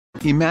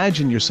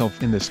Imagine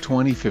yourself in this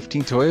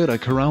 2015 Toyota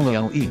Corolla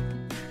LE.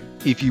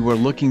 If you are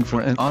looking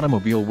for an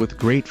automobile with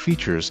great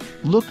features,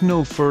 look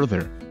no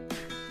further.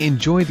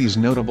 Enjoy these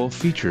notable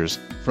features: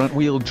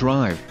 front-wheel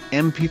drive,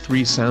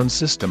 MP3 sound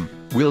system,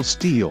 wheel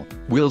steel,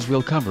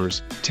 wheel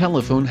covers,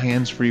 telephone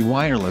hands-free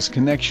wireless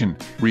connection,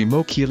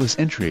 remote keyless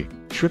entry,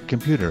 trip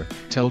computer,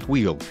 tilt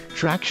wheel,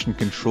 traction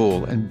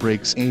control and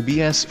brakes,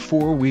 ABS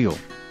 4-wheel.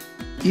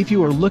 If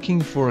you are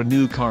looking for a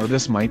new car,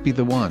 this might be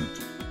the one.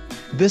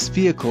 This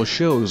vehicle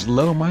shows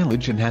low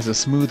mileage and has a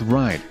smooth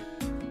ride.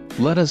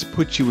 Let us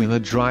put you in the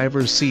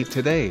driver's seat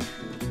today.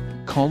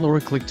 Call or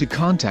click to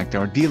contact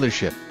our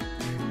dealership.